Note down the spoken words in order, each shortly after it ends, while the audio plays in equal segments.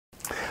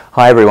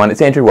Hi everyone,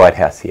 it's Andrew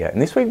Whitehouse here,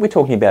 and this week we're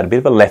talking about a bit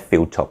of a left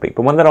field topic,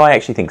 but one that I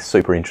actually think is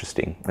super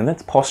interesting, and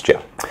that's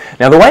posture.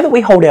 Now, the way that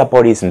we hold our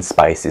bodies in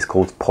space is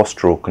called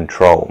postural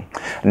control.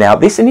 Now,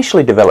 this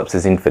initially develops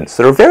as infants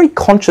through a very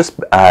conscious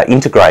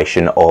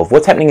integration of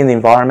what's happening in the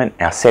environment,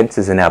 our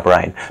senses and our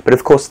brain, but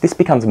of course this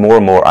becomes more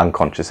and more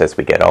unconscious as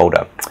we get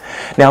older.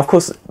 Now, of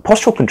course,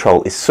 postural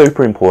control is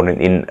super important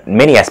in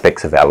many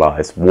aspects of our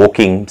lives,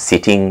 walking,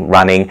 sitting,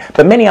 running,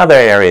 but many other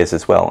areas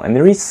as well, and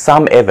there is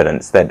some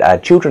evidence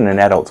that children and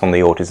adults on the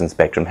autism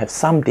spectrum have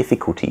some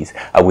difficulties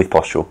with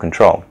postural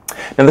control.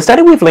 Now, the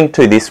study we've linked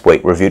to this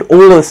week reviewed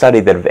all of the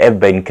studies that have ever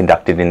been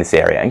conducted in this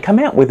area and come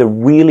out with a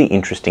really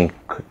interesting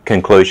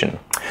conclusion.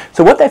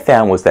 So what they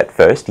found was that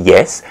first,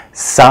 yes,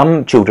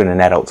 some children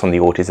and adults on the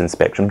autism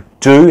spectrum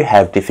do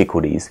have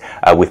difficulties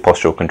with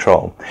postural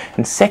control.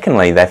 And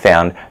secondly, they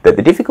found that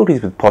the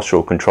difficulties with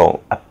postural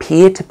control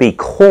appear to be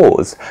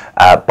caused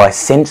by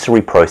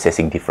sensory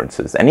processing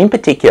differences, and in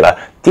particular,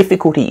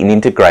 difficulty in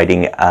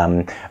integrating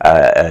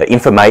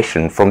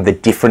information from the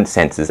different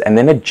senses and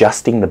then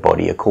adjusting the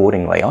body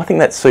accordingly. I think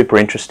that's super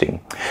interesting.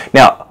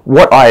 Now,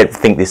 what I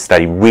think this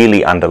study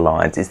really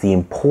underlines is the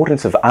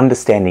importance of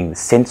understanding the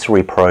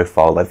sensory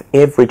profile of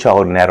every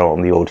child and adult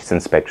on the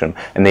autism spectrum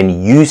and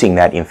then using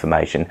that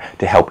information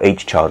to help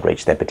each child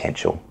reach their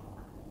potential.